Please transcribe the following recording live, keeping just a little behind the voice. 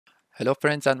Hello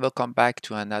friends, and welcome back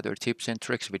to another tips and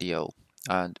tricks video.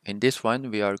 And in this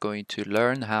one we are going to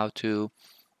learn how to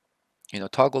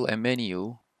toggle a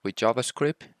menu with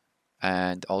JavaScript,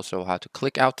 and also how to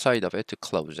click outside of it to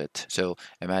close it. So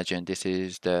imagine this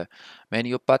is the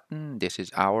menu button, this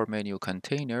is our menu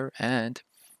container, and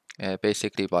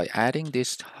basically by adding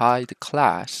this hide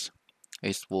class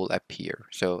it will appear.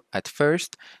 So at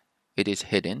first it is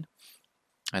hidden,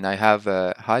 and I have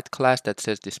a hide class that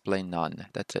says display none.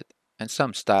 That's it. And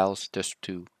some styles just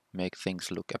to make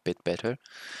things look a bit better.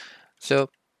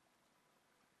 So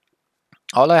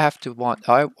all I have to want,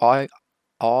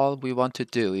 all we want to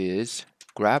do is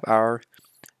grab our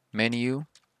menu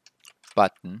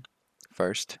button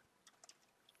first,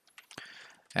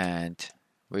 and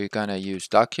we're gonna use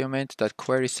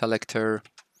document.querySelector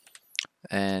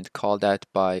and call that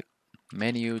by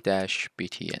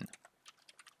menu-btn.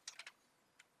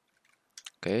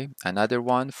 Okay, another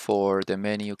one for the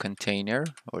menu container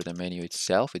or the menu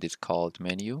itself, it is called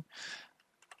menu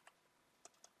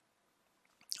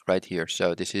right here.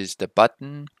 So this is the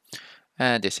button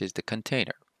and this is the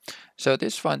container. So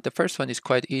this one, the first one is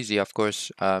quite easy. Of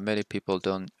course, many people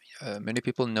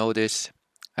know this,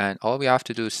 and all we have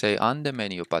to do is say on the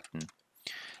menu button,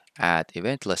 add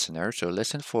event listener. So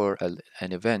listen for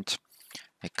an event,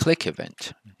 a click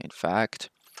event, in fact,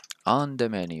 on the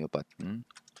menu button.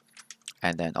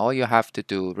 And then all you have to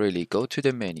do really go to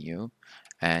the menu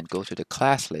and go to the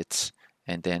classlets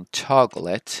and then toggle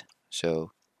it.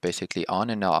 So basically on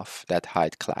and off that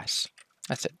hide class.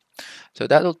 That's it. So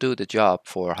that'll do the job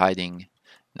for hiding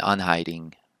and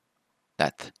unhiding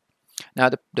that. Now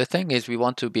the thing is, we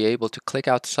want to be able to click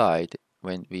outside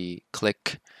when we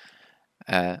click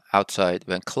outside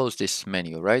when close this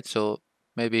menu, right? So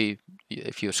maybe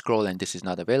if you scroll and this is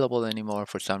not available anymore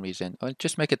for some reason, or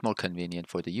just make it more convenient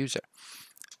for the user.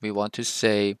 We want to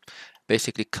say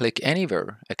basically click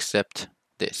anywhere except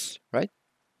this, right?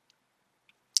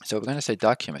 So we're going to say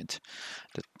document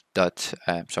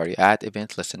add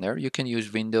event listener. You can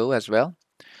use window as well.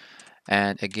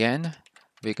 And again,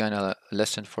 we're going to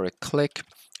listen for a click,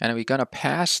 and we're going to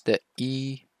pass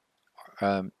the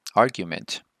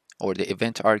argument or the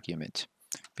event argument,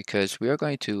 because we are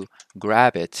going to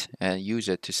grab it and use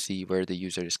it to see where the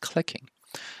user is clicking.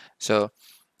 So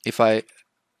if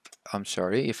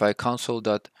if I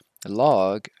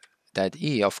console.log that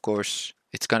e, of course,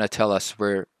 it's going to tell us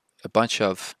where a bunch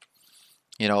of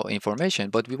information,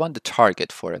 but we want the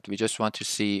target for it. We just want to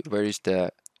see where is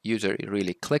the user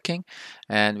really clicking,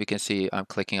 and we can see I'm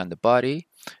clicking on the body,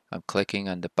 I'm clicking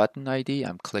on the button ID,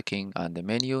 I'm clicking on the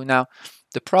menu. Now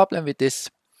the problem with this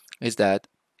is that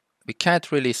we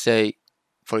can't really say,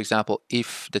 for example,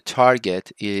 if the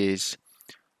target is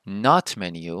not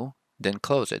menu, then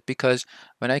close it, because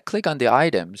when I click on the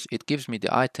items, it gives me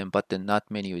the item but the not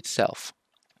menu itself.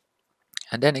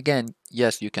 And then again,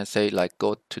 yes, you can say like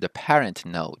go to the parent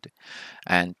node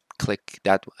and click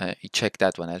that, check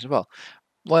that one as well.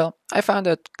 Well, I found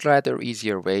a rather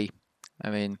easier way. I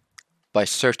mean, by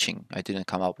searching. I didn't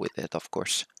come up with it, of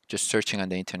course. Just searching on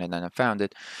the internet, and I found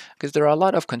it, because there are a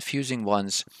lot of confusing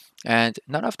ones, and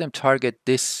none of them target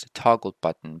this toggle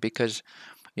button, because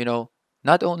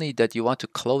not only that you want to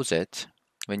close it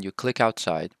when you click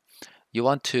outside, you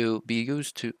want to be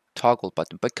used to toggle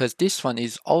button, because this one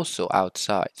is also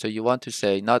outside. So you want to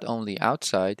say not only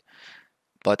outside,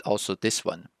 but also this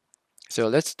one. So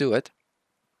let's do it.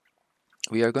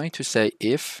 We are going to say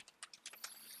if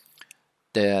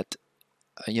that,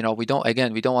 we don't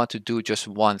want to do just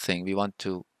one thing. We want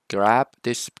to grab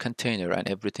this container and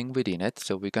everything within it.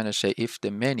 So we're going to say if the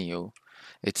menu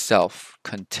itself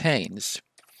contains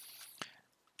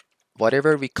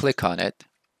whatever we click on it.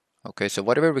 Okay, so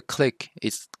whatever we click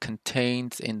is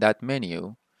contained in that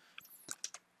menu,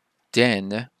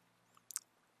 then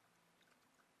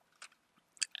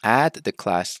add the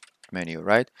class menu,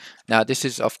 right? Now this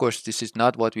is, of course, this is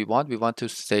not what we want. We want to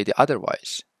say the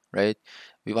otherwise, right?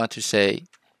 We want to say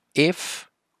if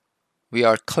we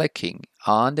are clicking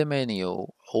on the menu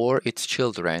or its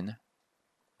children,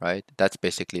 right? That's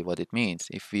basically what it means.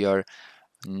 If we are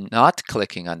not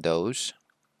clicking on those,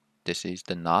 this is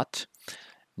the not,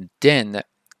 then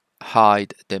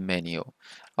hide the menu.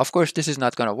 Of course, this is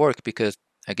not going to work because,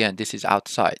 again, this is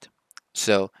outside.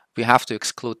 So we have to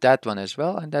exclude that one as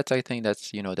well. And that's, I think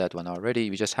that's, that one already.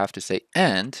 We just have to say,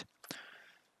 and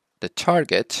the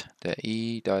target, the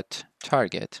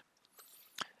e.target,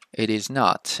 it is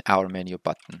not our menu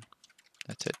button.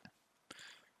 That's it.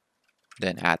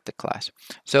 Then add the class.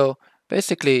 So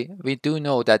basically, we do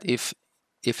know that if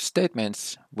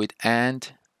statements with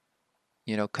and,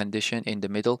 condition in the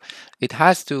middle, it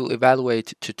has to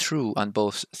evaluate to true on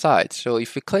both sides. So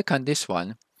if we click on this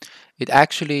one, it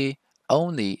actually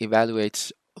only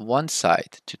evaluates one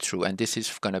side to true, and this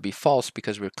is going to be false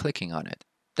because we're clicking on it.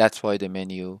 That's why the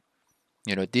menu,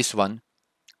 this one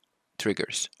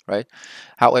triggers, right?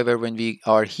 However, when we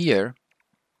are here,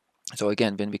 so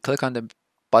again, when we click on the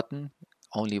button,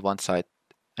 only one side,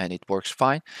 and it works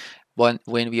fine. When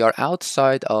we are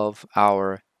outside of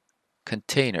our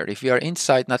container, if we are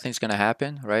inside, nothing's going to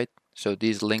happen, right? So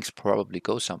these links probably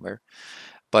go somewhere.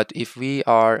 But if we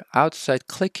are outside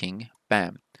clicking,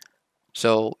 bam.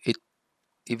 So it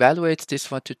evaluates this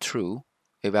one to true,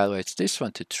 evaluates this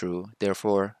one to true,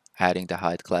 therefore adding the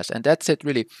hide class. And that's it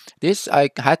really. This I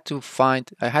had to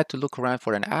look around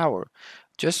for an hour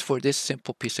just for this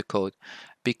simple piece of code,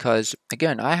 because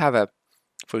again,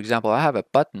 for example, I have a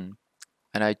button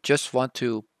and I just want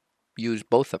to use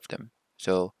both of them.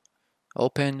 So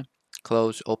open,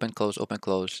 close, open, close, open,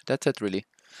 close. That's it really.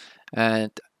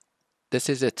 And this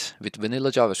is it with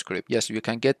vanilla JavaScript. Yes, you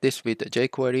can get this with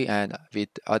jQuery and with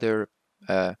other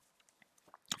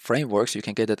frameworks. You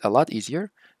can get it a lot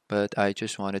easier, but I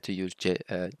just wanted to use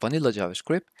vanilla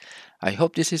JavaScript. I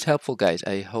hope this is helpful, guys.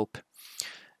 I hope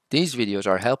these videos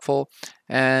are helpful,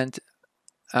 and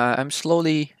I'm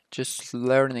slowly just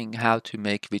learning how to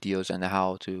make videos and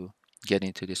how to get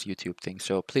into this YouTube thing.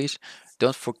 So please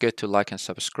don't forget to like and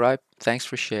subscribe. Thanks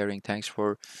for sharing. Thanks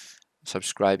for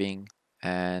subscribing,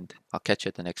 and I'll catch you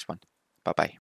at the next one. Bye bye.